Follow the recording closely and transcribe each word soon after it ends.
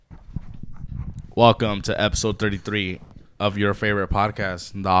Welcome to episode 33 of your favorite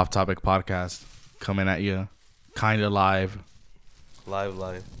podcast, the Off Topic Podcast, coming at you kind of live.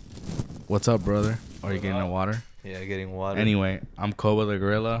 Live. What's up, brother? Are you getting the water? Yeah, getting water. Anyway, I'm Koba the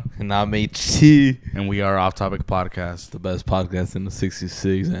Gorilla, And I'm HT. and we are Off Topic Podcast. The best podcast in the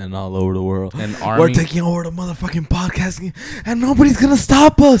 66 and all over the world. And We're Army, taking over the motherfucking podcasting, and nobody's gonna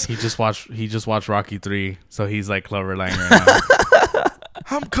stop us. he just watched Rocky 3, so he's like Clover Lang right now.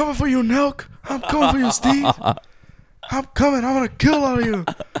 I'm coming for you, Nelk. I'm coming for you, Steve. I'm coming. I'm gonna kill all of you.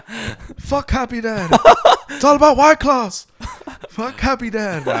 Fuck Happy Dad. It's all about White Claws. Fuck Happy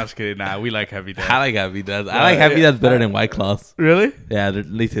Dad. Nah, just kidding. Nah, we like Happy Dad. I like Happy Dads. I like Happy Dads better than White Claws. Really? Yeah, at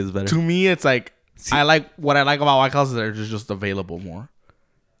least it's better. To me, it's like I like what I like about White Claws is they're just available more.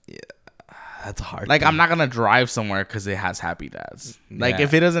 That's a hard. Like thing. I'm not gonna drive somewhere because it has Happy Dads. Like Yeah.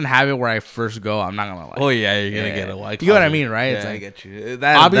 if it doesn't have it where I first go, I'm not gonna like. Oh yeah, you're gonna Yeah. get a White Claw. You know what I mean, right? Yeah, It's I like, get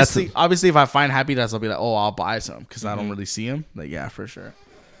you. obviously, if I find Happy Dads, I'll be like, oh, I'll buy some because I don't really see them. Like, yeah, for sure.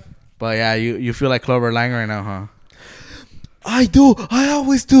 But yeah, you feel like Clover Lang right now, huh? I do. I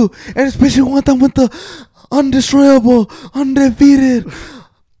always do, and especially one time with the undestroyable, undefeated,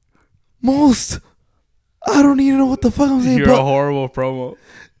 most. I don't even know what the fuck I'm saying. You're a horrible promo.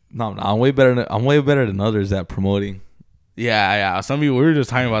 No, I'm way better. I'm way better than others at promoting. Yeah. Some people, we were just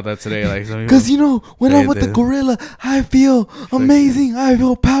talking about that today. Like, some people, Because, you know, when They I'm with the did. gorilla, I feel amazing. I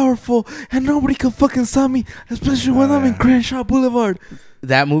feel powerful. And nobody can fucking stop me. Especially when I'm in yeah. Crenshaw Boulevard.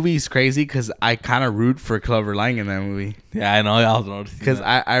 that movie is crazy because I kind of root for Clover Lang in that movie. Yeah, I know. I was noticing Because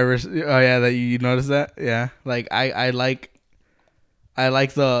that you noticed that? Yeah. Like, I like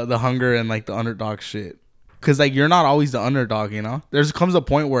the hunger and, like, the underdog shit. Because, like, you're not always the underdog, you know? Comes a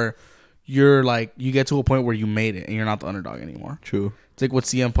point where you're, like, you get to a point where you made it and you're not the underdog anymore. True. It's like what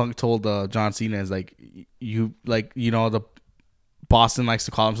CM Punk told John Cena is, like, the Boston likes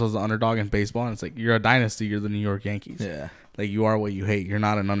to call themselves the underdog in baseball. And it's like, you're a dynasty. You're the New York Yankees. Yeah. Like, you are what you hate. You're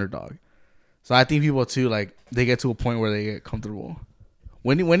not an underdog. So I think people, too, like, they get to a point where they get comfortable.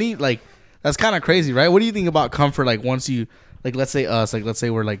 When he like, that's kind of crazy, right? What do you think about comfort? Like, once you, like, let's say us, like, let's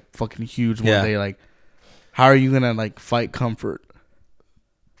say we're, like, fucking huge one Yeah. day. Like, how are you going to, like, fight comfort?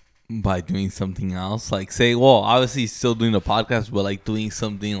 By doing something else. Like, say, well, obviously still doing the podcast, but, like, doing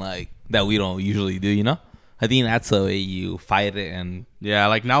something, like, that we don't usually do, you know? I think that's the way you fight it, and Yeah,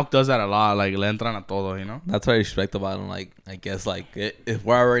 like, Nauk does that a lot. Like, le entran a todo, you know? that's what I respect about him. Like, I guess, like, if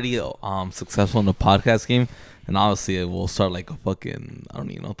we're already successful in the podcast game, and obviously it will start like a fucking, I don't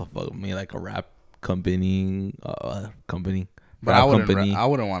even know what the fuck, maybe like a rap company. But Rap I wouldn't company. I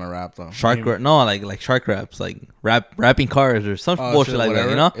wouldn't want to rap, though. Shark Maybe- rap, no, like shark raps, like rapping cars or some Oh, bullshit shit, like whatever.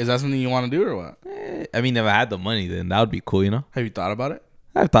 that, you know? Is that something you want to do or what? I mean, if I had the money, then that would be cool, you know? Have you thought about it?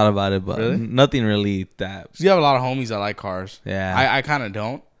 I've thought about it, but Really? nothing really that. So you have a lot of homies that like cars. Yeah. I kind of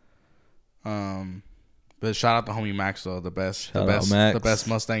don't. But shout out to homie Max though, the best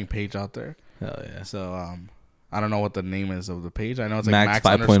Mustang page out there. Hell yeah. So I don't know what the name is of the page. I know it's like Max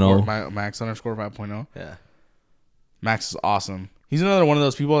Max 5.0. Max _, 5.0. Yeah. Max is awesome. He's another one of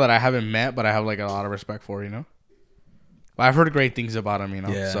those people that I haven't met, but I have like a lot of respect for. You know. But I've heard great things about him. You know.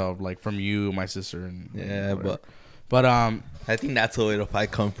 Yeah. So like from you, my sister, and Yeah, whatever. but I think that's a way to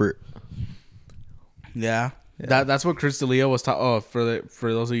fight comfort. Yeah. That's what Chris D'Elia was talking. Oh,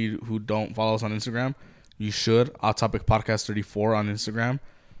 for those of you who don't follow us on Instagram, you should. Off Topic Podcast 34 on Instagram.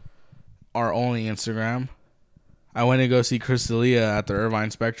 Our only Instagram. I went to go see Chris D'Elia at the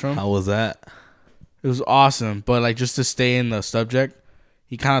Irvine Spectrum. How was that? It was awesome, but like just to stay in the subject,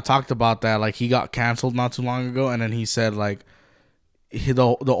 he kind of talked about that. Like he got canceled not too long ago, and then he said like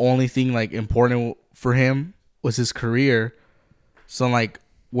the only thing like important for him was his career. So like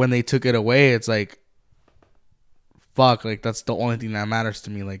when they took it away, it's like fuck, like that's the only thing that matters to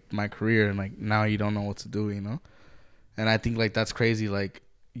me, like my career, and like now you don't know what to do, you know? And I think like that's crazy, like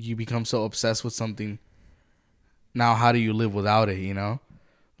you become so obsessed with something. Now how do you live without it, you know?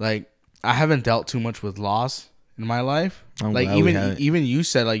 Like I haven't dealt too much with loss in my life. I'm like glad we haven't. even you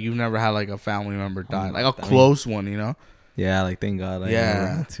said like you've never had like a family member die, like a I mean- close one, you know? Yeah, like thank God I Yeah. never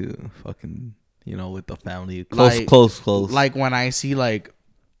had to fucking, you know, with the family. Like- Close. Like when I see like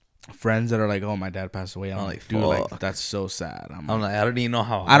friends that are like, "Oh, my dad passed away," I'm I'm like, like, "Dude, like fuck. that's so sad." I'm like, I don't even know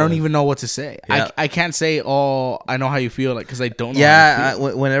how. I don't even know what to say. Yeah. I can't say, "Oh, I know how you feel," like because I don't know. Yeah, how you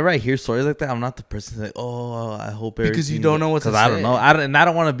feel. whenever I hear stories like that, I'm not the person that's like, oh, I hope Because you everything- don't know what to Because I don't say. know. I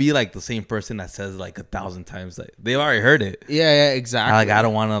don't want to be like the same person that says like 1,000 times like they've already heard it. Yeah, exactly. I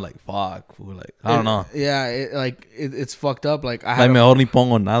don't want to like fuck. Fool, like I don't know. Yeah, it's fucked up. Like I Like had, me only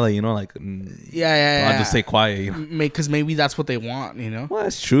pongo nada, you know, like yeah. I'll just stay quiet. You know? Because maybe that's what they want, you know. Well,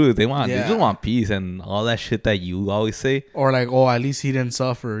 that's true. They Yeah. just want peace and all that shit that you always say. Or like, oh, at least he didn't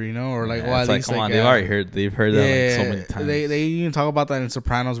suffer, you know, or like, Yeah, oh, it's at like, least come like, on, they've heard that like so many times. They even talk about that in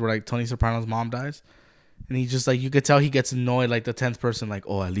Sopranos, where like Tony Soprano's mom dies, and he just like, you could tell he gets annoyed, like the 10th person, like,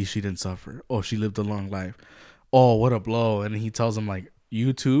 oh, at least she didn't suffer. Oh, she lived a long life. Oh, what a blow. And he tells him like,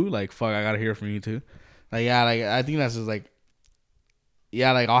 you too, like, fuck, I gotta hear from you too. Like, yeah, like I think that's just like,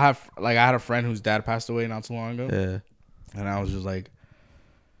 yeah, like I had a friend whose dad passed away not too long ago, and I was just like,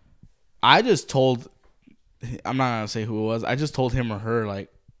 I'm not gonna say who it was. I just told him or her,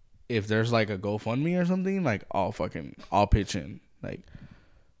 like, if there's like a GoFundMe or something, like I'll pitch in. Like,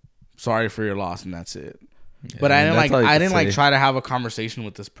 sorry for your loss, and that's it. Yeah, but I didn't say. try to have a conversation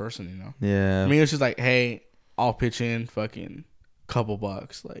with this person, you know. Yeah. I mean, it was just like, hey, I'll pitch in fucking couple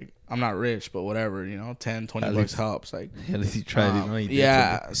bucks. Like, I'm not rich, but whatever, you know, 10, 20 At bucks least- helps. Like, At least you tried. You know, you did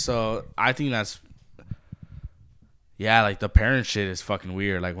yeah. So I think that's. Yeah, like the parent shit is fucking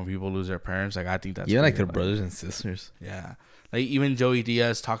weird. Like when people lose their parents, like I think that's even like weird. their brothers and sisters. Yeah, like even Joey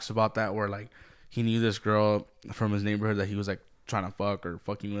Diaz talks about that, where like he knew this girl from his neighborhood that he was like trying to fuck or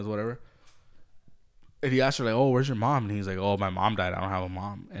fucking with, whatever. And he asked her like, "Oh, where's your mom?" And he's like, "Oh, my mom died. I don't have a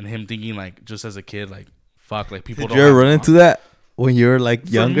mom." And him thinking like, just as a kid, like, fuck, like people. Did you ever run into that when you were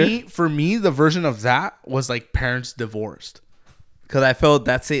like younger? For me, the version of that was like parents divorced. Because I felt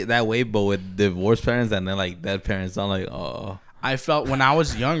that way, but with divorced parents and then like dead parents, I'm like, oh. I felt when I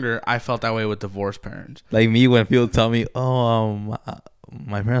was younger, I felt that way with divorced parents. Like me, when people tell me, oh,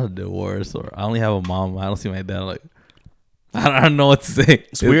 my parents are divorced, or I only have a mom, I don't see my dad. Like, I don't know what to say.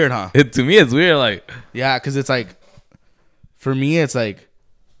 It's weird, huh? To me, it's weird. Like, yeah, because it's like, for me, it's like,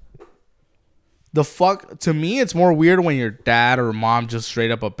 to me, it's more weird when your dad or mom just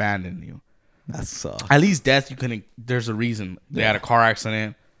straight up abandoned you. that sucks. At least death, there's a reason. They had a car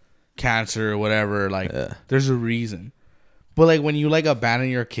accident, cancer, whatever. Like, there's a reason. But like when you like abandon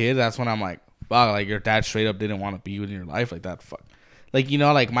your kid, that's when I'm like, fuck, like your dad straight up didn't want to be in your life like that. Fuck. Like, you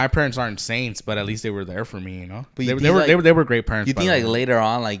know, like my parents aren't saints, but at least they were there for me, you know. But they were great parents. You think like later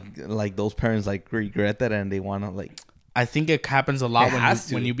on, like those parents like regret that and they want to like. I think it happens a lot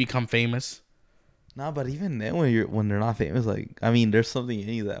when you become famous. No, but even then, when they're not famous, like, I mean, there's something in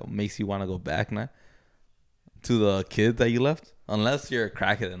you that makes you want to go back now to the kids that you left. Unless you're a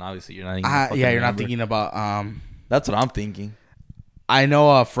crackhead, then obviously you're not even. You're not thinking about. That's what I'm thinking. I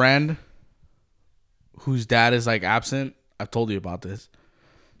know a friend whose dad is like absent. I've told you about this.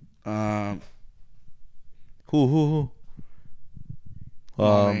 Who?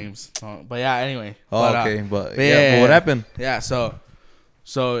 Names. But yeah, anyway. Okay, but what happened? Yeah,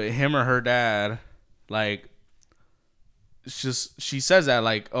 so him or her dad, like, it's just, she says that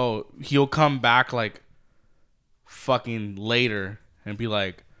like, oh, he'll come back like fucking later and be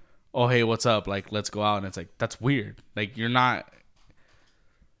like, oh, hey, what's up? Like, let's go out. And it's like, that's weird. Like, you're not.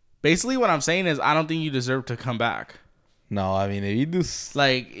 Basically, what I'm saying is, I don't think you deserve to come back. No, I mean, if you do,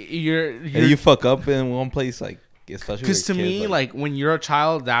 like, if you fuck up in one place, like, especially because to me, like, when you're a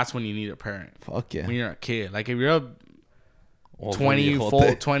child, that's when you need a parent. Fuck yeah. When you're a kid, like, if you're a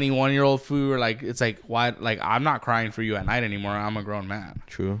 21-year-old fool, or like, it's like, why? Like, I'm not crying for you at night anymore. I'm a grown man.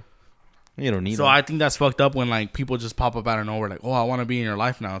 True. You don't need. So I think that's fucked up when like people just pop up out of nowhere, like, oh, I want to be in your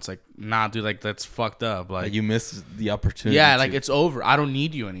life now. It's like, nah, dude, like that's fucked up. Like you miss the opportunity. Yeah, like it's over. I don't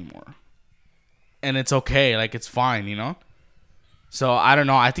need you anymore, and it's okay. Like it's fine, you know. So I don't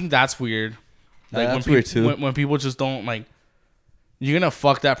know. I think that's weird. Like that's weird too. When people just don't like, you're gonna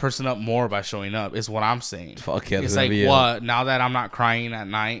fuck that person up more by showing up. Is what I'm saying. Fuck yeah. It's like what? Now that I'm not crying at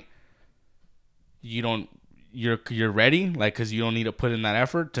night, you're ready, like, because you don't need to put in that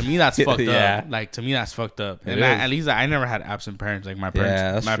effort. To me, that's fucked up. Like, to me, that's fucked up. And at least I never had absent parents. Like my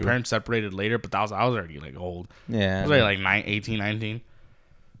parents, parents separated later, but I was already like old. Yeah, I was already like 18, 19.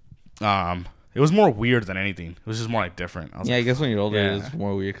 It was more weird than anything. It was just more like different. I guess when you're older, it's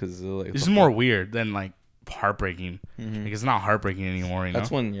more weird because like, it's just more weird than like heartbreaking. Mm-hmm. Like it's not heartbreaking anymore. You know?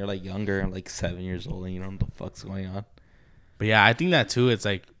 That's when you're like younger, like 7 years old, and you don't know what the fuck's going on. But yeah, I think that too. It's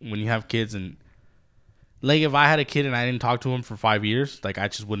like when you have kids and. Like, if I had a kid and I didn't talk to him for 5 years, like, I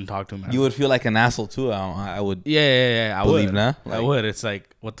just wouldn't talk to him ever. You would feel like an asshole, too. I would. Yeah. I believe would. Now. Like, I would. It's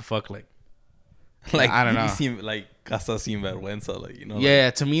like, what the fuck? Like I don't know. You seem like hasta sin vergüenza, like, you know. Yeah,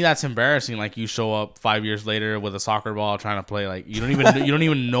 like, to me, that's embarrassing. Like, you show up 5 years later with a soccer ball trying to play. Like, you don't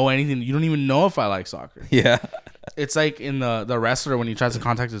even know anything. You don't even know if I like soccer. Yeah. It's like in the wrestler when he tries to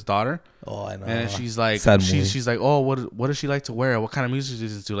contact his daughter. Oh, I know. And she's like, she's like, oh, what does she like to wear? What kind of music does she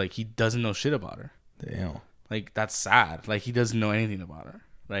listen to? Like, he doesn't know shit about her. Damn. Like, that's sad. Like, he doesn't know anything about her.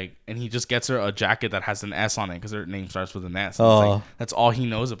 Like, and he just gets her a jacket that has an S on it because her name starts with an S. Oh. Like, that's all he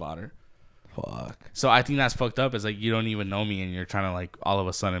knows about her. Fuck. So I think that's fucked up. It's like you don't even know me and you're trying to like all of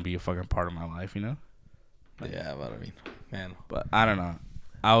a sudden be a fucking part of my life, you know? Like, Yeah, but I mean, man. But I don't know.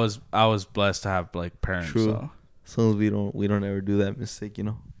 I was blessed to have like parents. True. So. As long as we don't ever do that mistake, you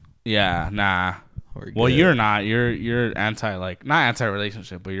know. Yeah, nah. Well, you're not. You're anti like not anti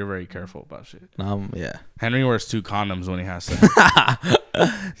relationship, but you're very careful about shit. Yeah. Henry wears 2 condoms when he has sex.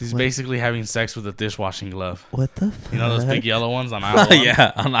 He's basically having sex with a dishwashing glove. What the fuck? You know those big yellow ones on aisle 1?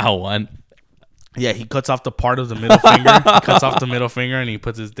 Yeah, on aisle 1. Yeah, he cuts off the part of the middle finger. He cuts off the middle finger and he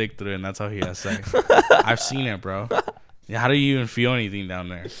puts his dick through it, and that's how he has sex. I've seen it, bro. Yeah, how do you even feel anything down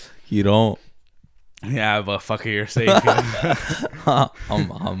there? You don't. Yeah, but fuck it, you're safe.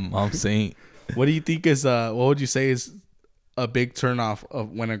 I'm saying. What do you think is what would you say is a big turnoff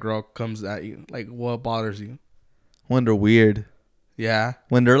of when a girl comes at you? Like, what bothers you? When they're weird. Yeah.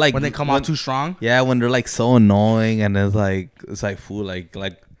 When they're like when they come out too strong. Yeah, when they're like so annoying and it's like fool like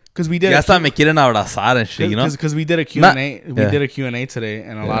because we did. Ya hasta me quieren abrazar and shit, you know. Because we did a Q&A. We did a Q&A today,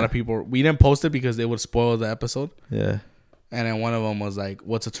 and a lot of people we didn't post it because it would spoil the episode. Yeah. And then one of them was like,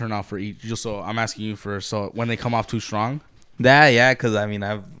 "What's a turn off for each?" Just so I'm asking you for when they come off too strong. Yeah, because I mean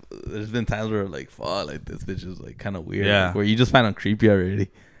there's been times where like fuck like this bitch is like kind of weird. Yeah. Like, where you just find them creepy already.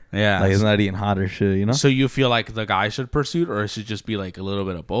 Yeah. Like it's not even hot or shit, you know. So you feel like the guy should pursue it, or it should just be like a little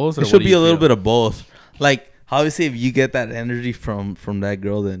bit of both? It should be a little bit of both. Like obviously, if you get that energy from that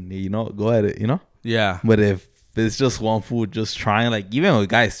girl, then you know go at it, you know. Yeah. But if it's just one food just trying, like even with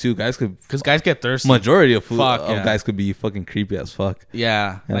guys too, guys could because guys get thirsty. Majority of guys could be fucking creepy as fuck.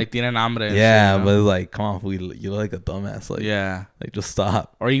 Yeah, like tienen hambre. Yeah, shit, you know? but it's like, come on, fool, you look like a dumbass. Like, yeah, like just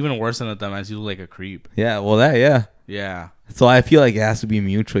stop. Or even worse than a dumbass, you look like a creep. Yeah, well yeah. So I feel like it has to be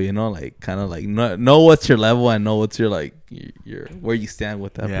mutual, you know, like kind of like know what's your level and know what's your like your where you stand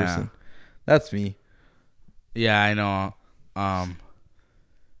with that person. That's me. Yeah, I know.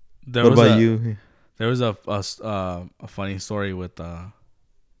 What about you? There was a funny story with fuck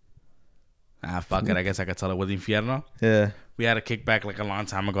it, I guess I could tell it with Infierno. Yeah. We had a kickback like a long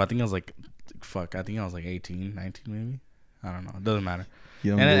time ago. I think I was like 18, 19 maybe. I don't know. It doesn't matter.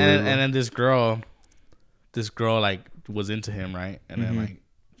 And then this girl like was into him, right? And then like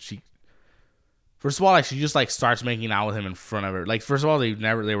first of all, like she just like starts making out with him in front of her. Like first of all, they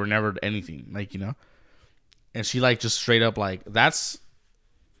were never anything, like, you know. And she like just straight up like that's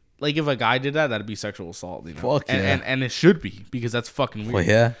like if a guy did that, that'd be sexual assault, you know. Fuck yeah. And it should be because that's fucking weird. Well,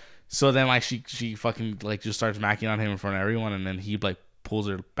 yeah. So then like she fucking like just starts macking on him in front of everyone, and then he like pulls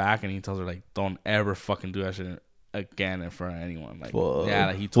her back and he tells her like, don't ever fucking do that shit again in front of anyone. Like, yeah,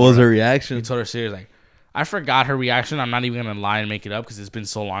 like he told what was her, her reaction? He told her serious like, I forgot her reaction. I'm not even gonna lie and make it up because it's been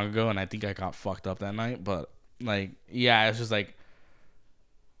so long ago, and I think I got fucked up that night. But like, yeah, it's just like,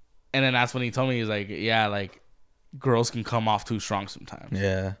 and then that's when he told me, he's like, yeah, like girls can come off too strong sometimes.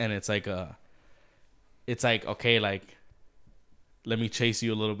 Yeah. And it's like okay, like let me chase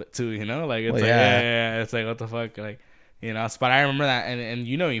you a little bit too, you know? Like it's yeah, it's like what the fuck, like, you know. But I remember that, and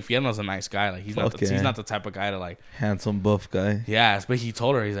you know, Infierno's a nice guy. Like he's not the type of guy to like handsome buff guy. Yeah, but he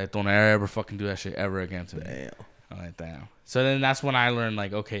told her, he's like, don't ever fucking do that shit ever again to me. Damn. I'm like, damn. So then that's when I learned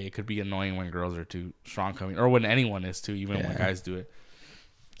like, okay, it could be annoying when girls are too strong coming, or when anyone is too, even when guys do it.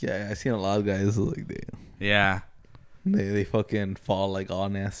 Yeah, I seen a lot of guys like damn. Yeah. They fucking fall like all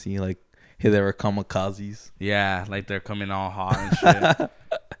nasty, like hey, they were kamikazes. Yeah, like they're coming all hot and shit.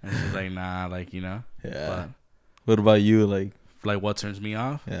 And she's like, nah, like, you know. Yeah. But, what about you? Like what turns me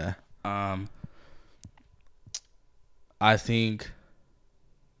off? Yeah. I think.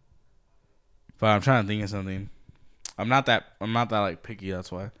 But I'm trying to think of something. I'm not that like picky.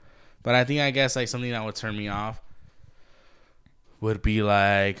 That's why. But I think I guess like something that would turn me off would be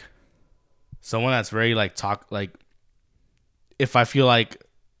like someone that's very like like. If I feel like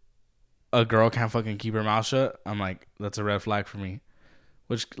a girl can't fucking keep her mouth shut, I'm like, that's a red flag for me.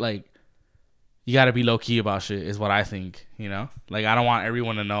 Which, like, you gotta be low key about shit is what I think, you know? Like, I don't want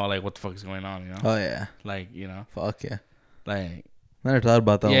everyone to know, like, what the fuck is going on, you know? Oh, yeah. Like, you know? Fuck yeah. Like, never thought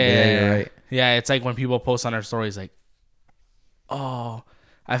about that. Yeah, you're right. Yeah, it's like when people post on their stories, like, oh,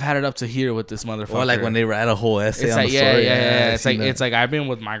 I've had it up to here with this motherfucker. Or like when they write a whole essay it's on like, the story. Yeah. It's like I've been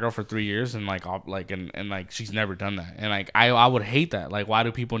with my girl for 3 years and like and like she's never done that. And like I would hate that. Like, why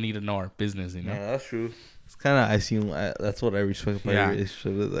do people need to know our business, you know? Yeah, that's true. It's kind of, I assume that's what I respect about your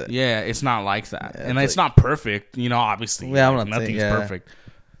relationship is that. Yeah, it's not like that. Yeah, and it's not perfect, you know, obviously. Yeah, I'm like, not nothing's saying, perfect.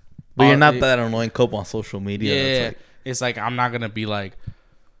 But you're not that annoying couple on social media. Yeah, it's like I'm not going to be like,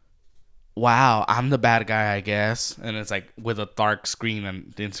 wow, I'm the bad guy, I guess. And it's like with a dark screen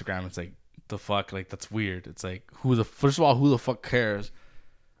on Instagram, it's like, the fuck? Like, that's weird. It's like, first of all, who the fuck cares?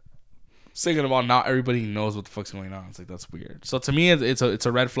 Thinking about not everybody knows what the fuck's going on. It's like that's weird. So to me, it's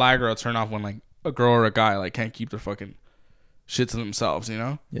a red flag or a turn off when like a girl or a guy like can't keep their fucking shit to themselves. You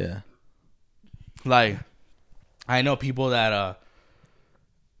know? Yeah. Like, I know people that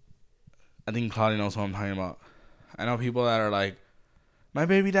I think Claudia knows what I'm talking about. I know people that are like, my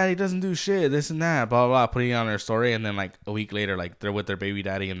baby daddy doesn't do shit, this and that, blah blah blah, putting it on their story, and then like a week later, like they're with their baby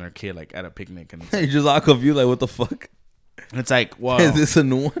daddy and their kid like at a picnic, and You're just all confused, like, what the fuck? it's like, whoa. Is this a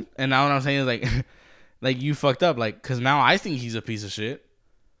new one? And now what I'm saying is like, like you fucked up, like, cause now I think he's a piece of shit.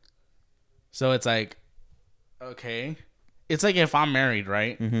 So it's like, okay, it's like if I'm married,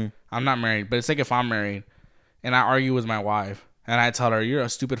 right? Mm-hmm. I'm not married, but it's like if I'm married, and I argue with my wife, and I tell her you're a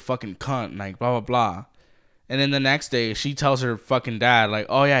stupid fucking cunt, like blah blah blah, and then the next day she tells her fucking dad like,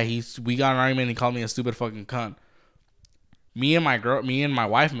 oh yeah, we got an argument and he called me a stupid fucking cunt. Me and my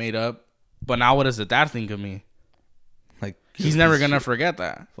wife made up, but now what does the dad think of me? Like, He's never gonna forget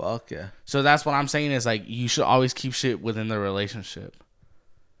that. Fuck yeah. So that's what I'm saying is like you should always keep shit within the relationship.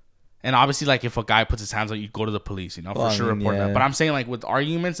 And obviously, like if a guy puts his hands on you, go to the police, you know, for sure report that. But I'm saying like with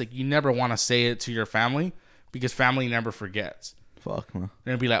arguments, like you never want to say it to your family because family never forgets. Fuck man.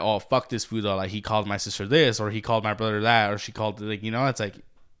 They're gonna be like, oh fuck this fool though, like he called my sister this, or he called my brother that, or she called like, you know, it's like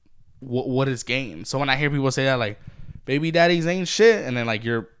what is gain? So when I hear people say that like baby daddies ain't shit, and then like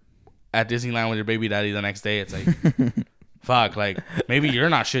you're at Disneyland with your baby daddy the next day, it's like fuck, like maybe you're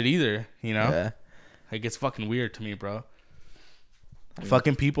not shit either, you know? Yeah. Like it's fucking weird to me, bro.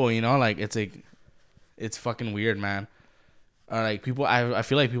 Fucking people, you know, like it's like it's fucking weird, man. Like people, I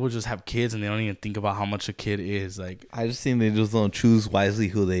feel like people just have kids and they don't even think about how much a kid is. Like I just think they just don't choose wisely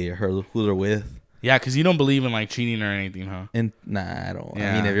who they're with. yeah, because you don't believe in like cheating or anything, huh? And nah, I don't.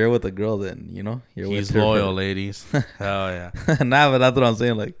 Yeah. I mean, if you're with a girl, then you know you're He's with her. loyal, ladies. Hell yeah. Nah, but that's what I'm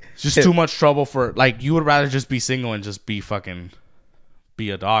saying. Like, It's just too much trouble for like you would rather just be single and just be fucking be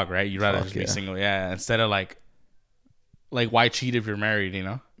a dog, right? You'd rather just be single, yeah. Instead of like why cheat if you're married, you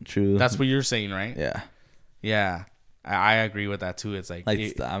know? True. That's what you're saying, right? Yeah. Yeah. I agree with that too. It's like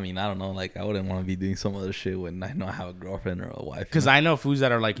I mean, I don't know. Like, I wouldn't want to be doing some other shit when I know I have a girlfriend or a wife. because I know foods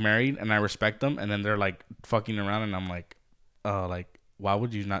that are like married and I respect them, and then they're like fucking around, and I'm like, oh, like why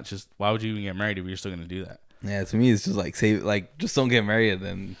would you even get married if you're still gonna do that? Yeah, to me, it's just like just don't get married,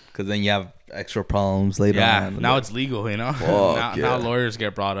 then because then you have extra problems later on. Yeah, now it's legal, you know. Now lawyers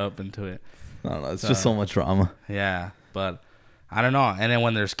get brought up into it. I don't know. It's just so much drama. Yeah, but I don't know. And then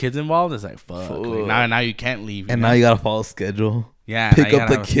when there's kids involved, it's like fuck. Like, now you can't leave. And now you gotta follow schedule. Yeah, pick up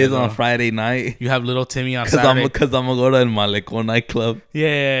the kids on a Friday night. You have little Timmy on Saturday. Because I'm gonna go to El Malecon nightclub.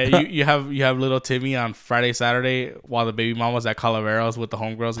 Yeah. You have little Timmy on Friday, Saturday, while the baby mama's at Calaveras with the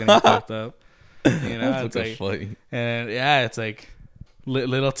homegirls getting fucked up. You know, That's it's like funny. And yeah, it's like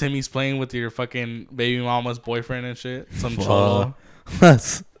little Timmy's playing with your fucking baby mama's boyfriend and shit. Some cholo.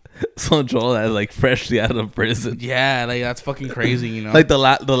 That's some cholo that's like freshly out of prison. Yeah, like that's fucking crazy, you know. Like the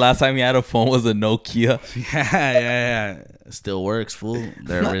last time he had a phone was a Nokia. Yeah. Still works, fool.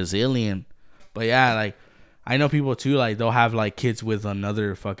 They're resilient. But yeah, like I know people too. Like they'll have like kids with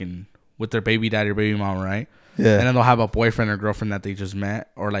another fucking with their baby daddy or baby mama, right? Yeah. And then they'll have a boyfriend or girlfriend that they just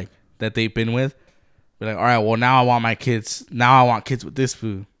met or like that they've been with. Be like, all right, well now I want kids with this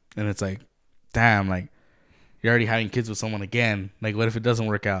fool. And it's like, damn, like you're already having kids with someone again. Like, what if it doesn't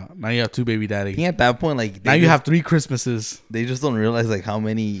work out? Now you have 2 baby daddies. I think at that point, like now you have 3 Christmases. They just don't realize like how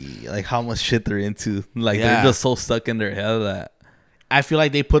much shit they're into. Like they're just so stuck in their head that I feel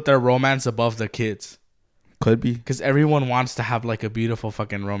like they put their romance above the kids. Could be because everyone wants to have like a beautiful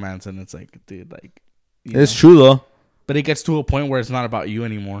fucking romance, and it's like, dude, like it's true though. But it gets to a point where it's not about you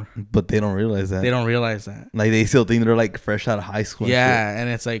anymore. But they don't realize that. They don't realize that. Like they still think they're like fresh out of high school. Yeah, and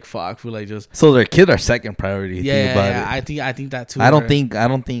it's like fuck. Feel like just so their kids are second priority. Yeah, I think that too. I don't think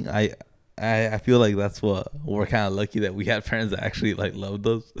I feel like that's what we're kind of lucky that we had parents that actually like loved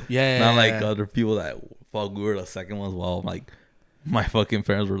us. Yeah, not like other people that thought we were the second ones. While like my fucking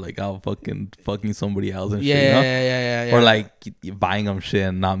parents were like out fucking somebody else and shit. You know? Yeah. Or like buying them shit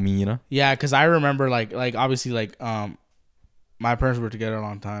and not me, you know. Yeah, because I remember like obviously like my parents were together a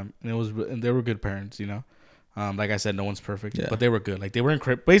long time, and they were good parents, you know. Like I said, no one's perfect, but they were good. Like they were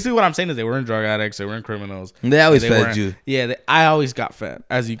basically what I'm saying is they weren't drug addicts, they weren't criminals. They always fed you. Yeah, I always got fed,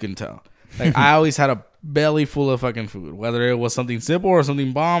 as you can tell. Like I always had a belly full of fucking food, whether it was something simple or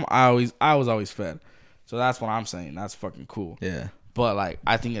something bomb. I was always fed. So that's what I'm saying. That's fucking cool. Yeah. But like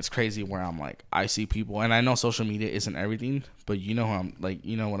I think it's crazy where I'm like I see people, and I know social media isn't everything, but you know who I'm like,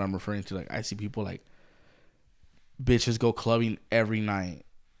 you know what I'm referring to. Like I see people like bitches go clubbing every night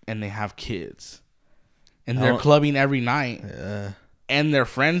and they have kids. And they're clubbing every night. Yeah. And their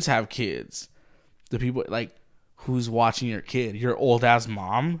friends have kids. The people like who's watching your kid. Your old ass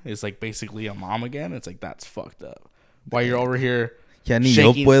mom is like basically a mom again. It's like that's fucked up. While you're over here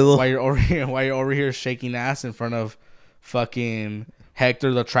shaking, while you're over here shaking ass in front of fucking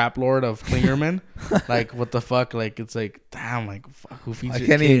Hector the Trap Lord of Klingerman. Like what the fuck? Like it's like damn. Like fuck, who feeds your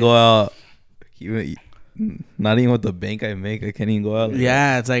kid? I can't even go out. Not even with the bank I make, I can't even go out.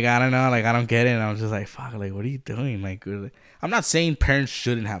 Yeah, it's like I don't know. Like I don't get it. And I was just like fuck. Like what are you doing? Like I'm not saying parents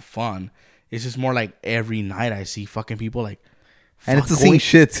shouldn't have fun. It's just more like every night I see fucking people like, and it's the same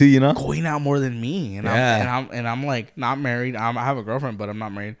shit too, you know, going out more than me. And yeah. I'm like not married. I have a girlfriend, but I'm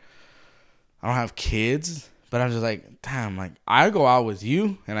not married. I don't have kids, but I'm just like, damn. Like I go out with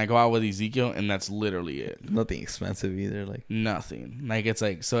you, and I go out with Ezekiel, and that's literally it. Nothing expensive either. Like nothing. Like it's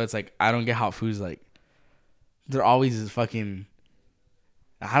like so. It's like I don't get how food's like. They're always fucking.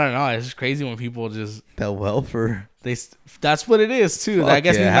 I don't know. It's just crazy when people just that welfare. That's what it is too. That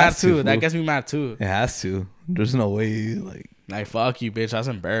gets me mad too. That gets me mad too. It has to. There's no way like fuck you, bitch. That's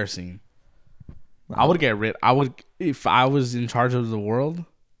embarrassing. I would get rid. I would if I was in charge of the world.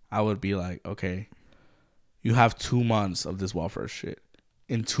 I would be like, okay, you have 2 months of this welfare shit.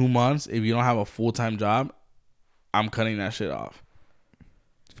 In 2 months, if you don't have a full-time job, I'm cutting that shit off.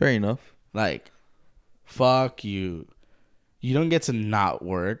 Fair enough. Like, fuck you. You don't get to not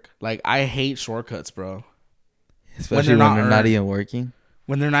work. Like, I hate shortcuts, bro. Especially when they're not even working.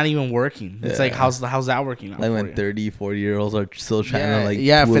 When they're not even working. It's like, how's that working out? Like when 30, 40-year-olds are still trying to like...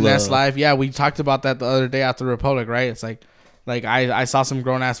 Yeah, finesse life. Yeah, we talked about that the other day after Republic, right? It's like I saw some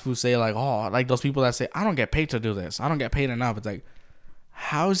grown-ass fools say like, oh, like those people that say, I don't get paid to do this. I don't get paid enough. It's like,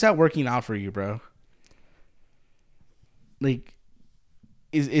 how is that working out for you, bro? Like,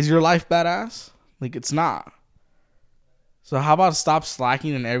 is your life badass? Like, it's not. So how about stop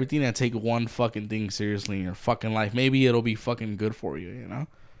slacking and everything and take one fucking thing seriously in your fucking life? Maybe it'll be fucking good for you, you know?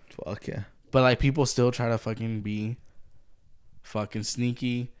 Fuck yeah. But like people still try to fucking be fucking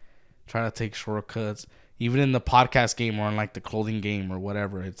sneaky, try to take shortcuts. Even in the podcast game or in like the clothing game or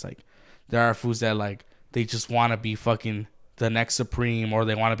whatever, it's like there are fools that like they just want to be fucking the next Supreme or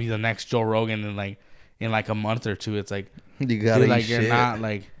they want to be the next Joe Rogan in like a month or two. It's like you gotta like eat you're shit. not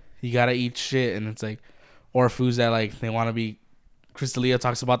like you gotta eat shit, and it's like or fools that like they want to be. Chris D'Elia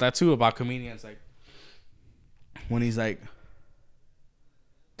talks about that too about comedians like when he's like,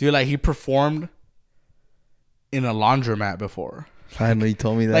 dude, like he performed in a laundromat before. I know you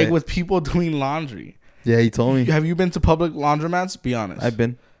told me that. Like with people doing laundry. Yeah, he told me. Have you been to public laundromats? Be honest. I've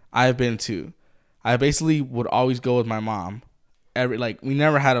been too. I basically would always go with my mom. We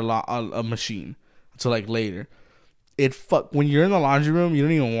never had a machine until like later. When you're in the laundry room, you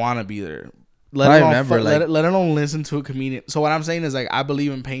don't even want to be there. Let alone listen to a comedian. So what I'm saying is like I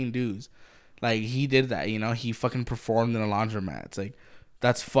believe in paying dues. Like he did that, you know. He fucking performed in a laundromat. It's like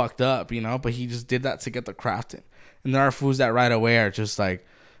that's fucked up, you know. But he just did that to get the craft in. And there are fools that right away are just like,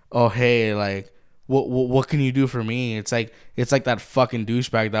 oh hey, like. What can you do for me? It's like that fucking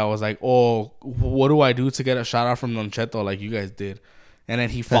douchebag that was like, oh, what do I do to get a shout out from Don Cheto like you guys did? And then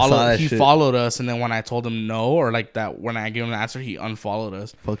he followed us, and then when I told him no, or like that when I gave him the answer, he unfollowed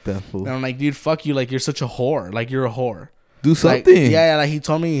us. Fuck that fool. And I'm like, dude, fuck you. Like you're such a whore. Like you're a whore. Do something. Like, yeah. Like he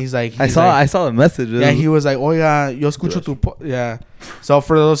told me, I saw the message. Yeah, he was like, oh yeah, yo escucho tu yeah. So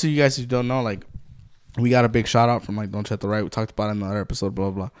for those of you guys who don't know, like we got a big shout out from like Don Cheto, right? We talked about it in the other episode,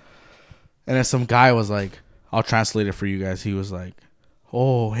 blah blah. And then some guy was like, I'll translate it for you guys. He was like,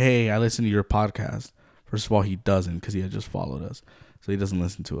 oh, hey, I listen to your podcast. First of all, he doesn't because he had just followed us. So he doesn't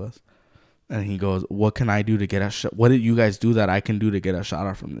listen to us. And he goes, what can I do to get a what did you guys do that I can do to get a shout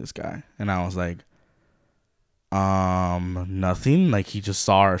out from this guy? And I was like, nothing. Like he just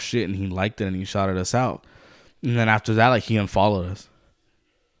saw our shit and he liked it and he shouted us out. And then after that, like he unfollowed us.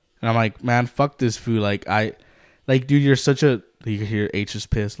 And I'm like, man, fuck this fool. Like dude, you're such a, you can hear H is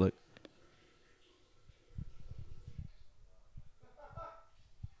pissed. Like,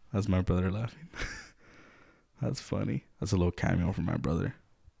 that's my brother laughing. That's funny. That's a little cameo from my brother,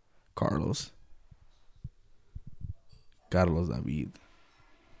 Carlos David.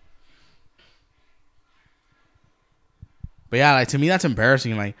 But yeah, like to me, that's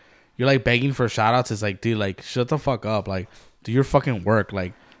embarrassing. Like you're like begging for shout outs. It's like, dude, like shut the fuck up. Like do your fucking work.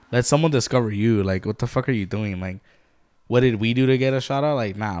 Like let someone discover you. Like what the fuck are you doing? Like what did we do to get a shout out?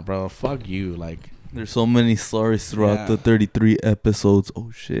 Like nah, bro. Fuck you. Like. There's so many stories throughout the 33 episodes.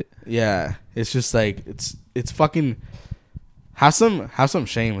 Oh shit. Yeah, it's just like it's fucking. Have some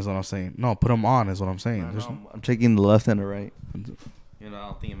shame is what I'm saying. No, put them on is what I'm saying. I'm checking the left and the right. You know, I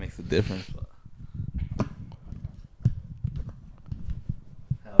don't think it makes a difference. But.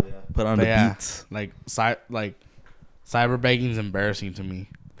 Hell yeah. Put on beats. Like cyber begging is embarrassing to me.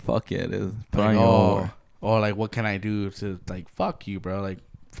 Fuck yeah, it is. Put on your. oh, like, what can I do to, like, fuck you, bro? Like,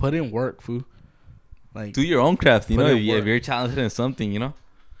 put in work, fool. Like, Do your own craft, you Put know. in If work. you're talented in something, you know.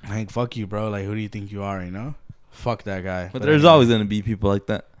 like, fuck you, bro. Like, who do you think you are, you know? Fuck that guy. But there's anyway. always gonna be people like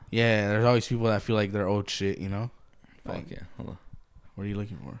that. Yeah, there's always people that feel like they're old shit, you know? Fuck Like, yeah. Hold on. what are you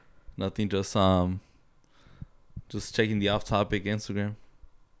looking for? Nothing. Just checking the off-topic Instagram.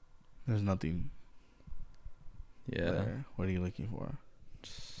 There's nothing Yeah. there. What are you looking for?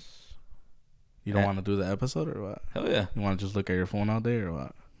 You don't want to do the episode or what? Hell yeah. You want to just look at your phone all day or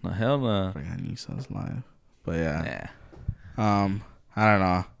what? No, hell no. Like, I need sounds live. But yeah. Nah. I don't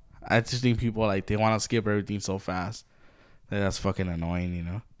know. I just think people, like, they want to skip everything so fast. That's fucking annoying, you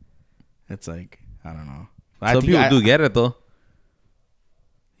know? It's like, I don't know. I Some think people do get it though.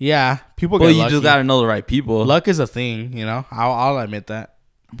 Yeah, people But get you lucky. just gotta know the right people. Luck is a thing, you know? I'll admit that.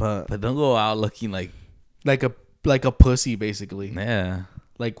 But But don't go out looking like like a pussy, basically. yeah.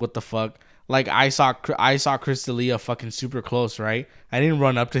 Like, what the fuck? Like, I saw Chris D'Elia fucking super close, right? I didn't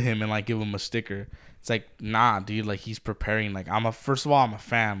run up to him and, like, give him a sticker. It's like, nah, dude. Like, he's preparing. Like, first of all, I'm a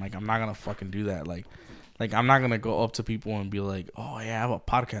fan. Like, I'm not gonna fucking do that. Like, I'm not gonna go up to people and be like, oh yeah, I have a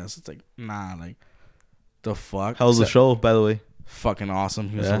podcast. It's like, nah, like, the fuck. How was the show, by the way? Fucking awesome.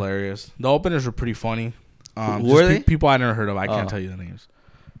 He was Yeah. hilarious. The openers were pretty funny. Who were they? People I never heard of. I can't tell you the names,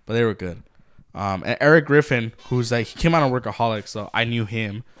 but they were good. And Eric Griffin, who's like, he came out on Workaholics, so I knew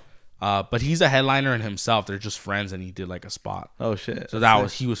him. But he's a headliner in himself. They're just friends, and he did like a spot. Oh shit. So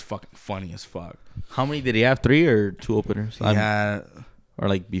he was fucking funny as fuck. How many did he have? 3 or 2 openers? He had Or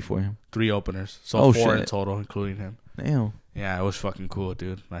like before him? 3 openers, so Oh, 4 in shit. total, including him. Damn. Yeah, it was fucking cool,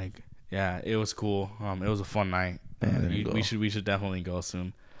 dude. Like, yeah, it was cool. It was a fun night. We should definitely go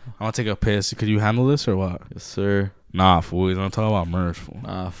soon. I'm gonna take a piss. Could you handle this or what? Yes, sir. Nah, fool. He's gonna talk about merch, fool.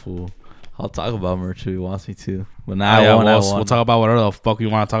 Nah, fool. I'll talk about merch if he wants me to. But Nah, now yeah, I won't. We'll talk about whatever the fuck we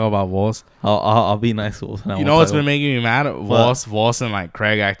want to talk about, Vols. I'll be nice to Wolf. You know what's been making me mad? Vols and like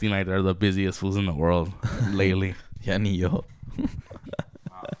Craig acting like they're the busiest fools in the world lately. Yeah, ni yo.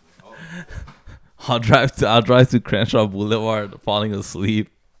 I'll drive to Crenshaw Boulevard, falling asleep.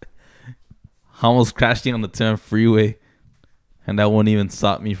 I almost crashed on the 10 freeway, and that won't even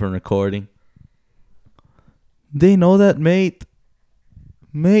stop me from recording. They know that, mate.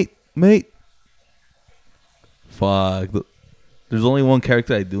 Mate. Fuck. There's only one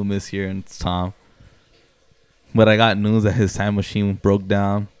character I do miss here, and it's Tom. But I got news that his time machine broke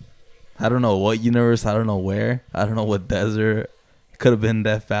down. I don't know what universe. I don't know where. I don't know what desert. Could have been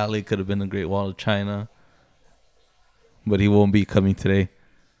Death Valley. Could have been the Great Wall of China. But he won't be coming today.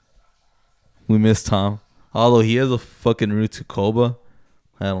 We miss Tom. Although he has a fucking route to Koba.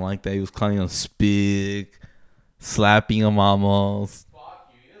 I don't like that. He was calling him Spig. Slapping him almost.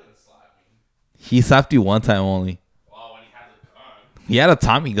 Fuck you, he doesn't slap me. He slapped you one time only. Well, when he had the gun. He had a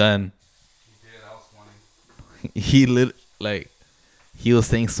Tommy gun. He did, that was funny. He was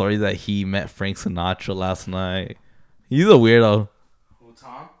saying stories that he met Frank Sinatra last night. He's a weirdo. Who,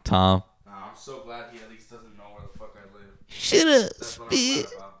 Tom? Tom. Nah, I'm so glad he at least doesn't know where the fuck I live. Shut up, That's what I'm glad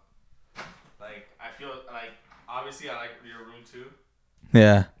about. Like, I feel like, obviously I like your room too.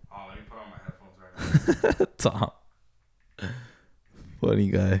 Yeah. Oh, let me put on my headphones right now. Tom. Funny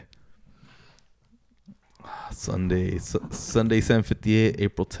guy. Sunday 7:58,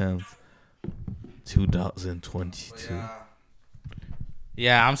 April 10th, 2022.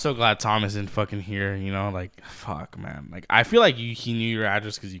 Yeah, I'm so glad Tom isn't fucking here, you know? Like, fuck, man. Like, I feel like he knew your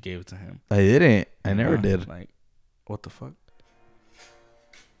address because you gave it to him. I didn't. I never did. Like, what the fuck?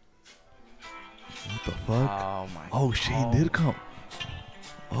 What the fuck? Oh, my Oh, shit, he did come.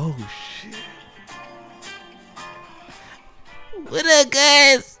 Oh, shit. What up,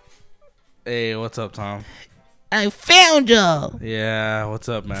 guys? Hey, what's up, Tom? I found y'all. Yeah, what's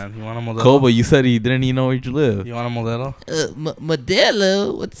up, man? You want a Modelo? Koba, you said he didn't even know where you live. You want a Modelo?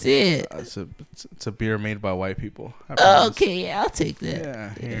 Modelo, what's it? It's a beer made by white people. I Oh, promise. okay, yeah, I'll take that.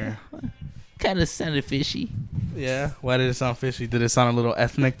 Yeah, here. Kind of sounded fishy. Yeah? Why did it sound fishy? Did it sound a little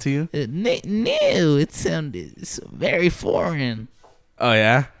ethnic to you? No, it sounded very foreign. Oh,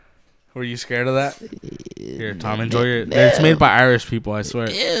 yeah? Were you scared of that? Here, Tom, enjoy your... No. It's made by Irish people, I swear.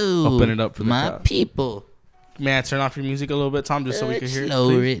 Ew, Open it up for the my crowd. people. May I turn off your music a little bit, Tom, just so we can hear it?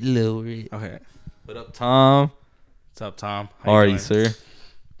 Lower please? it, lower it. Okay. What up, Tom? What's up, Tom? How are you, doing? sir?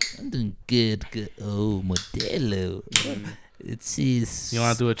 I'm doing good. Oh, Modelo. It says. You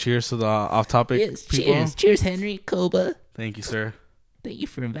want to do a cheers to the off-topic Yes, people? cheers. Cheers, Henry. Koba. Thank you, sir. Thank you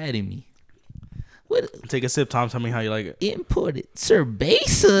for inviting me. What Take a sip, Tom. Tell me how you like it. imported?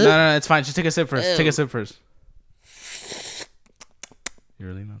 Cerveza? No, it's fine. Just take a sip first. Take Ew. a sip first. You're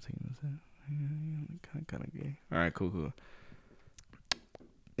really not taking a sip? Kind of gay. All right, cool.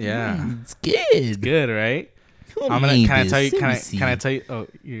 Yeah. It's good. Good, right? Who I'm gonna. made Can I this? tell you? Let Can me I? see. Can I tell you? Oh,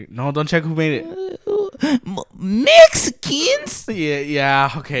 no! Don't check who made it. Mexicans? Yeah.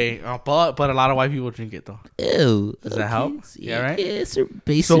 Okay. But a lot of white people drink it though. Oh, Does that help? Yeah, right? Yeah, So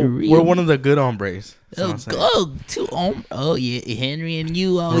cerveza. we're one of the good hombres. That's what I'm saying. Oh yeah, Henry and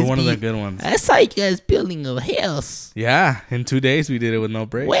you always We're one of be. the good ones. I saw you guys building a house. Yeah. In 2 days we did it with no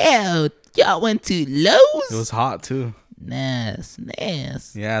break. Wow, y'all went to Lowe's? It was hot too. Nice.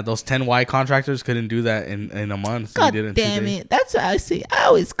 Yeah, those 10 Y contractors couldn't do that in a month. So God we did it in 2 damn days. it. That's why I say I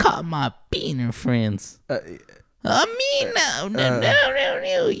always call my beaner friends. Uh, No.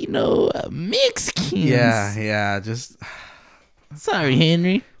 You know, Mexicans. yeah. Just Sorry,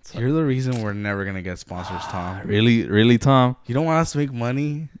 Henry. you're the reason we're never gonna get sponsors, Tom. Really, Tom? You don't want us to make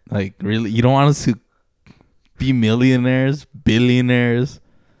money. Like, really? You don't want us to be millionaires, billionaires,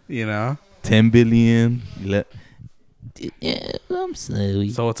 You know. 10 billion? Yeah, I'm sorry.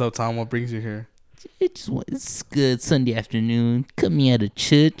 So what's up, Tom? What brings you here? It's good Sunday afternoon. Coming out of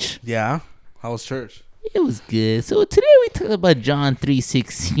church. Yeah. How was church? It was good. So today we talked about John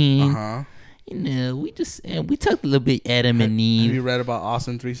 3:16. Uh-huh. You know, we talked a little bit Adam and Have Eve. you read about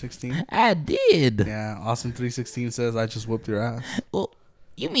Austin 3:16? I did. Yeah, Austin 3:16 says, "I just whooped your ass." Well,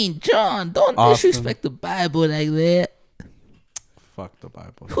 you mean John? Don't Austin. disrespect the Bible like that. Fuck the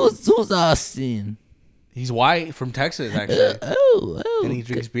Bible. Who's Austin? He's white from Texas, actually, and he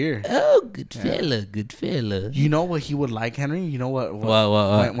drinks beer. Good fella. You know what he would like, Henry? You know what?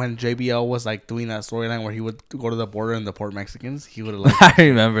 What? When JBL was like doing that storyline where he would go to the border and deport Mexicans, he would have liked. I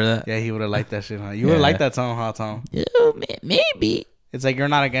remember that. Yeah, he would have liked that shit, huh? You would have Yeah. liked that song, huh, Tom? Maybe. It's like you're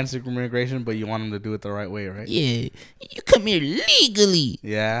not against immigration, but you want him to do it the right way, right? Yeah, you come here legally.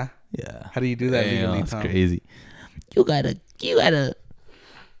 Yeah. Yeah. How do you do that Damn, legally, that's Tom? crazy. You gotta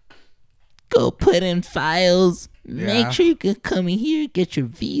go put in files. Yeah. Make sure you can come in here, get your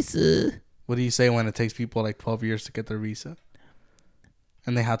visa. What do you say when it takes people like 12 years to get their visa?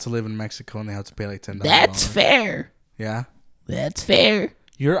 And they have to live in Mexico and they have to pay like $10. That's fair. Yeah. That's fair.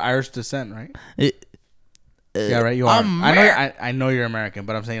 You're Irish descent, right? Uh, Yeah, right. You are. Amer- I know you're American,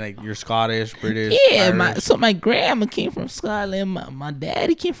 but I'm saying like you're Scottish, British. Yeah, Irish. my grandma came from Scotland. My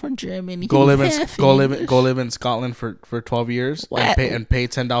daddy came from Germany. Go live in Half go English. live in Scotland for 12 years Why- and pay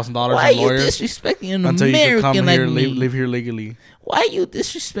 $10,000 Why in you lawyers disrespecting an until you can American come like here me? live here legally. Why you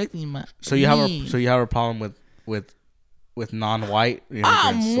disrespecting my? So you have me? a problem with non-white I'm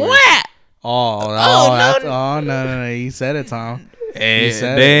immigrants. So- white. No. You said it, Tom. Hey, You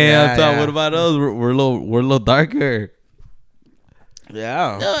said it. damn, Yeah, Tom. yeah. What about us? We're a little darker.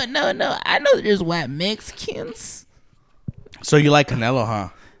 Yeah. No. I know there's white Mexicans. So you like Canelo, huh?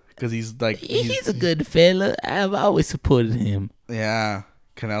 Because he's like He's a good fella. I've always supported him. yeah.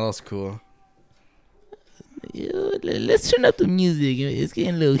 Canelo's cool. Yeah, let's turn up the music. It's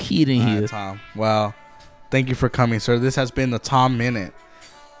getting a little heat in All here. right, Tom. Well, thank you for coming, sir. This has been the Tom Minute.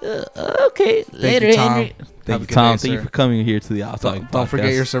 Okay, later, you, Tom. Henry. Thank you, good Tom. day, Thank you sir. for coming here to the Outside Don't forget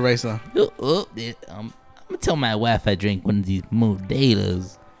Podcast. your cerveza. I'm gonna tell my wife I drank one of these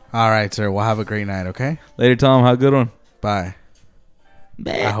Modelos. All right, sir. Well, have a great night, okay? Later, Tom. Have a good one. Bye. I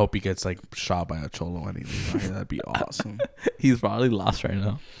Bad. hope he gets like shot by a cholo when he's out here. That'd be awesome. He's probably lost right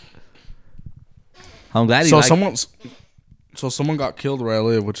now. I'm glad he So liked- someone got killed where I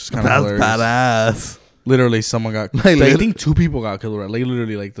live, which is kind of That's hilarious. badass. Literally, someone got. Like, I lit- think 2 people got killed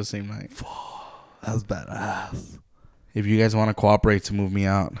literally like the same night. That's badass. If you guys want to cooperate to move me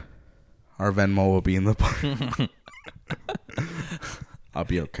out, our Venmo will be in the. I'll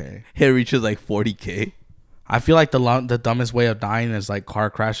be okay. It reaches like 40K. I feel like the dumbest way of dying is like car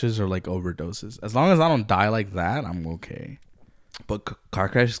crashes or like overdoses. As long as I don't die like that, I'm okay. But car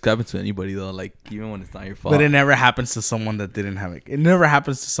crashes happen to anybody though. Like even when it's not your fault. But it never happens to someone that didn't have it. It never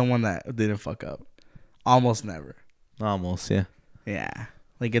happens to someone that didn't fuck up. Almost never. Almost, yeah. Yeah.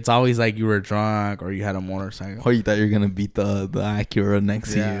 Like it's always like you were drunk or you had a motorcycle. Or you thought you were gonna beat the Acura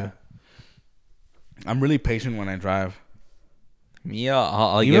next Yeah. to you. I'm really patient when I drive. Yeah,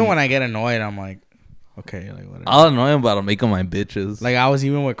 I'll Even get, when I get annoyed, I'm like, okay, like whatever. I'll annoy him, but I'll make them my bitches. Like I was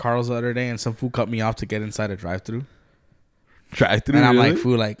even with Carlos the other day, and some fool cut me off to get inside a drive-through, drive through. and I'm really? like,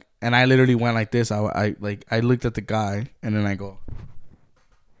 fool, like, and I literally went like this. I looked at the guy, and then I go.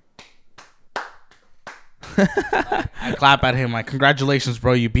 I clap at him like, congratulations,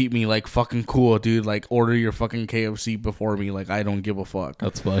 bro, you beat me. Like, fucking cool, dude. Like, order your fucking KFC before me. Like, I don't give a fuck.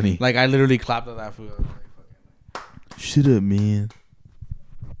 That's funny. Like, I literally clapped at that fool. Shut up, man.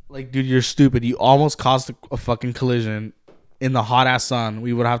 Like, dude, you're stupid. You almost caused a fucking collision in the hot ass sun.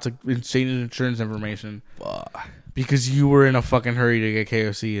 We would have to exchange insurance information. Fuck. Because you were in a fucking hurry to get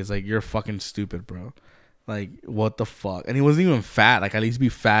KFC. It's like, you're fucking stupid, bro. Like, what the fuck? And he wasn't even fat. Like, at least be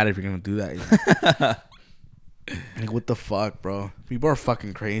fat if you're gonna do that. You know? Like, what the fuck, bro? People are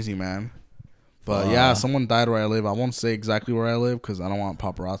fucking crazy, man. But yeah, someone died where I live. I won't say exactly where I live because I don't want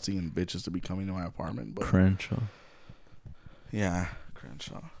paparazzi and bitches to be coming to my apartment. But Crenshaw. yeah,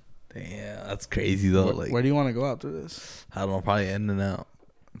 Crenshaw. Damn, that's crazy though. Where do you want to go after this? I don't know, probably In and Out.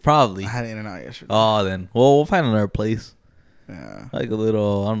 Probably. I had In and Out yesterday. Oh, then we'll find another place. Yeah. Like a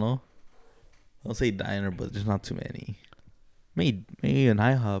little, I don't know. I'll say diner, but there's not too many. Maybe an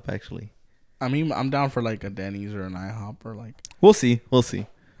IHOP actually. I mean, I'm down for like a Denny's or an IHOP or like. We'll see.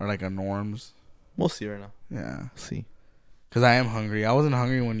 Or like a Norm's. We'll see right now. Yeah. We'll see. Because I am hungry. I wasn't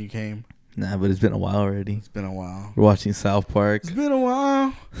hungry when you came. Nah, but it's been a while already. It's been a while. We're watching South Park. It's been a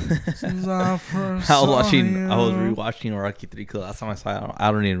while since I first I was saw you. rewatching Rocky 3 because last time I saw it,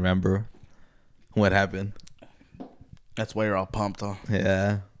 I don't even remember what happened. That's why you're all pumped, though.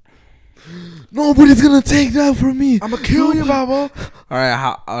 Yeah. Nobody's gonna take that from me. I'm gonna kill you, Baba. All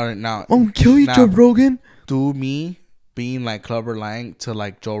right, now. I'm gonna kill you, now, Joe Rogan. Do me being like Clubber Lang to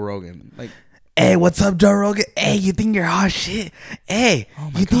like Joe Rogan. Like, Hey, what's up, Joe Rogan? Hey, you think you're hot shit? Hey, Oh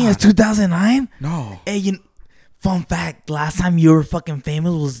my you think God. it's 2009? no. Hey, fun fact, last time you were fucking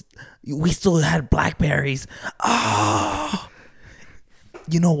famous was we still had Blackberries. Oh.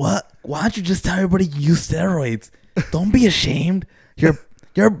 You know what? Why don't you just tell everybody you use steroids? Don't be ashamed.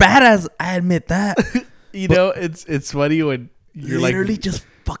 You're badass. I admit that. You know, it's funny when you're Literally like, just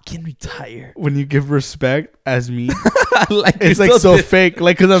fucking retire. when you give respect as me, Like it's like so fake.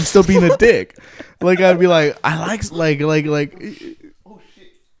 Like, cause I'm still being a dick. Like, I'd be like, I like. Oh shit!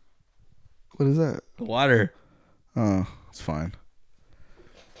 What is that? water. Oh, it's fine.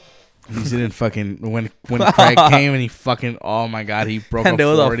 He didn't fucking when Craig came and he fucking, oh my God, he broke And a there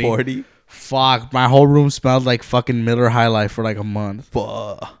was 40. a 40. Fuck, my whole room smelled like fucking Miller High Life for like a month.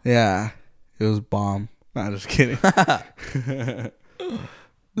 Fuck. Yeah, it was bomb. Nah, just kidding.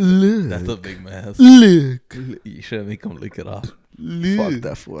 That's a big mess. Look. You shouldn't make him lick it off. Fuck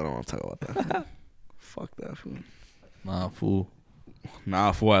that fool. I don't want to talk about that fool. Fuck that fool. Nah, fool.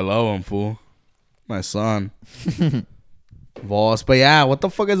 Nah, fool. I love him, fool. My son. Voss. But yeah, what the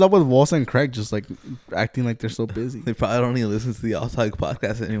fuck is up with Voss and Craig just like acting like they're so busy? They probably don't even listen to the Outside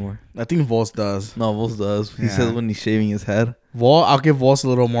podcast anymore. I think Voss does. No, Voss does. He Yeah. says when he's shaving his head. I'll give Voss a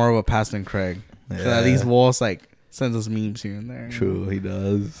little more of a pass than Craig. 'Cause Yeah. At least Voss like sends us memes here and there. you know? True, he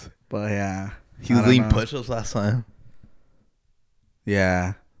does. But yeah. He I was don't doing know. push-ups last time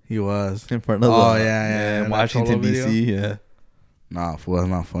Yeah, he was. in front of Oh, yeah, in that Washington Cholo video? D.C. Yeah. Nah, fool, that's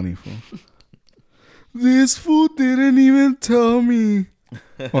not funny, fool. This fool didn't even tell me.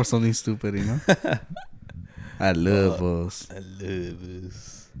 Or something stupid, you know? I love us. I love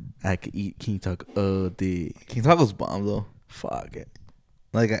this. I could eat King Tuck all day. King Taco's bomb though. Fuck it.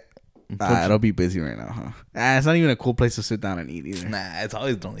 Like, Nah, it'll be busy right now, huh? It's not even a cool place to sit down and eat either. nah, it's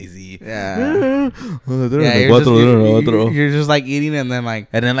always noisy. Yeah. Yeah, You're just like eating and then like,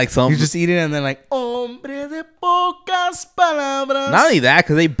 and then like some. you're just eating and then like, hombre de pocas palabras. Not only that,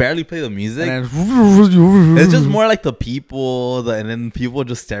 because they barely play the music. And then, It's just more like the people, and then people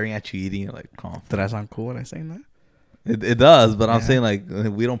just staring at you eating. Like, oh, Did I sound cool when I saying that? it does, but I'm Yeah. saying like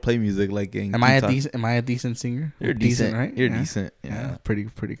we don't play music like. In Am I a King Taco. Am I a decent singer? You're decent, right? You're Yeah. decent. Yeah. Pretty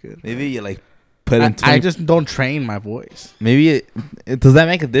good. Maybe you like put in. I just don't train my voice. maybe does that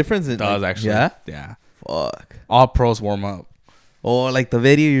make a difference? It does Like, actually. Yeah. Yeah. Fuck. All pros warm up. Or like the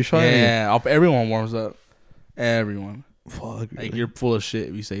video you're showing me. Yeah. Everyone warms up. Everyone. Fuck. Like you're full of shit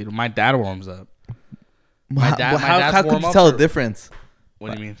if you say my dad warms up. How, dad's how could warm you up tell or- the difference?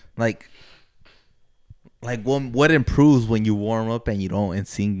 What do you mean? Like what improves when you warm up and you don't and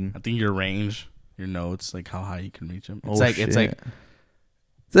sing? I think your range, your notes, like how high you can reach them. It's like it's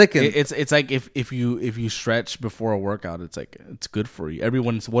like if you stretch before a workout, it's good for you.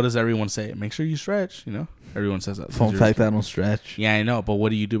 What does everyone say? Make sure you stretch. You know, everyone says that. fun fact I don't stretch. Yeah, I know, but what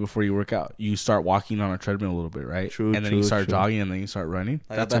do you do before you work out? You start walking on a treadmill a little bit, right? True, and then you true, start true. jogging, and then you start running.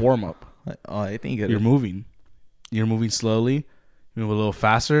 I got That's a that. warm up. Oh, I think You're moving. You're moving slowly. You move a little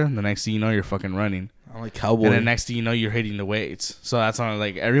faster. And the next thing you know, you're fucking running. I'm like cowboy. And then next thing you know, you're hitting the weights. So that's on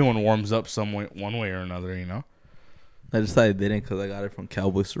like everyone warms up one way or another, you know. I decided I didn't because I got it from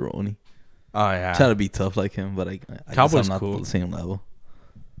Cowboy Cerrone. Oh yeah. Try to be tough like him, but I Cowboy's guess I'm not cool. the same level.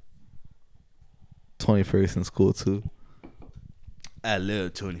 Tony Ferguson's cool too. I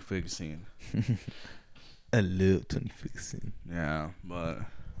love Tony Ferguson. I love Tony Ferguson. Yeah, but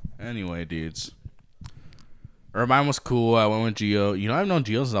anyway, dudes. Mine was cool. I went with Gio. You know, I've known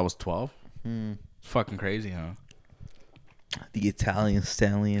Gio since I was 12. It's fucking crazy, huh? The Italian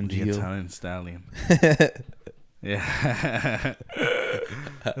stallion, The Gio. Italian stallion. Yeah.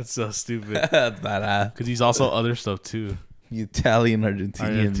 That's so stupid. That's badass. Because he's also other stuff too. Italian,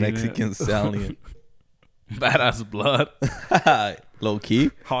 Argentinian, Mexican stallion. Badass blood. Low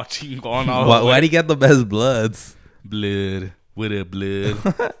key. Hot chingon all Why do you get the best bloods? blood? With a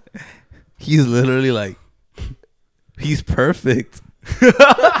blood. He's literally like, he's perfect.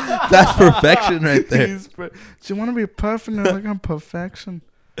 That's perfection right there. Do you want to be perfect? I like I'm perfection.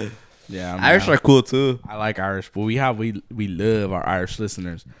 Yeah, man. Irish are cool too. I like Irish, but we love our Irish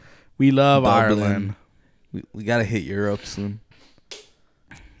listeners. We love Dublin. Ireland. We gotta hit Europe soon.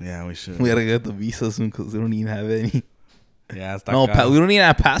 Yeah, we should. We gotta get the visa soon because we don't even have any. Yeah, it's No, we don't even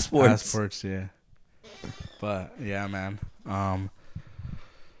have passports. passports. Yeah, but yeah, man.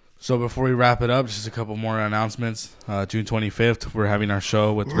 So before we wrap it up, just a couple more announcements. June 25th, we're having our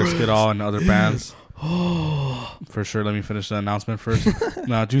show with Risk It All and other bands. For sure. Let me finish the announcement first. June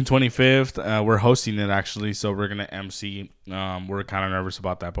 25th, we're hosting it actually, so we're gonna MC. We're kind of nervous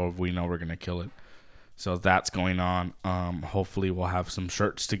about that, but we know we're gonna kill it. So that's going on. Hopefully, we'll have some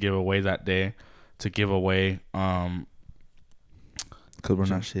shirts to give away that day. Because we're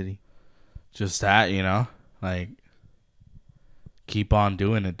not shitty. Just that, like. Keep on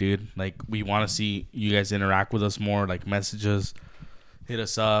doing it, dude. Like, we want to see you guys interact with us more, like messages, hit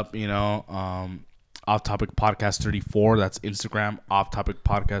us up, Off Topic Podcast 34, that's Instagram. Off Topic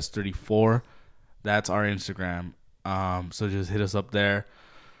Podcast 34, that's our Instagram. So just hit us up there.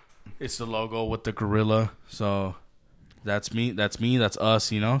 It's the logo with the gorilla. So that's me, that's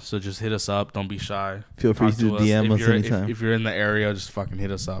us, So just hit us up. Don't be shy. Feel free to DM us anytime. If you're in the area, just fucking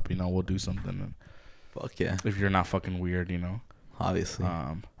hit us up, we'll do something. Fuck yeah. If you're not fucking weird, Obviously.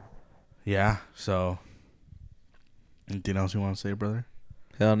 Yeah, so anything else you want to say, brother?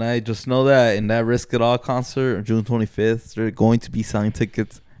 Hell no, just know that in that Risk It All concert on June 25th, they're going to be selling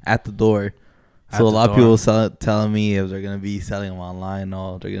tickets at the door. So a lot of people telling me if they're going to be selling them online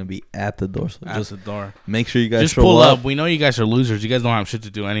or they're going to be at the door. So At just the door. make sure you guys Just show pull up. up. We know you guys are losers. You guys don't have shit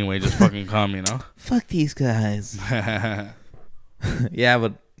to do anyway. Just fucking come, Fuck these guys. Yeah,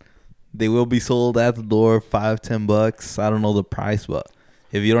 but they will be sold at the door, $5-10. I don't know the price, but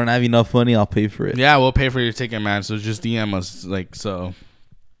if you don't have enough money, I'll pay for it. Yeah, we'll pay for your ticket, man. So just DM us, so.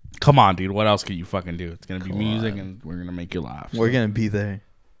 Come on, dude. What else can you fucking do? It's gonna be music, and we're gonna make you laugh. We're gonna be there.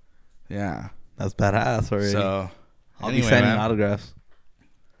 Yeah. That's badass already. So I'll be signing man, autographs.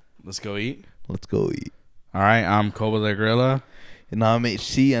 let's go eat. Let's go eat. All right, I'm Koba the Gorilla And I'm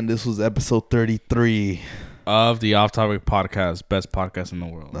HC, and this was episode 33 of the Off Topic Podcast, best podcast in the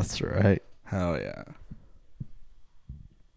world. That's right. Hell yeah.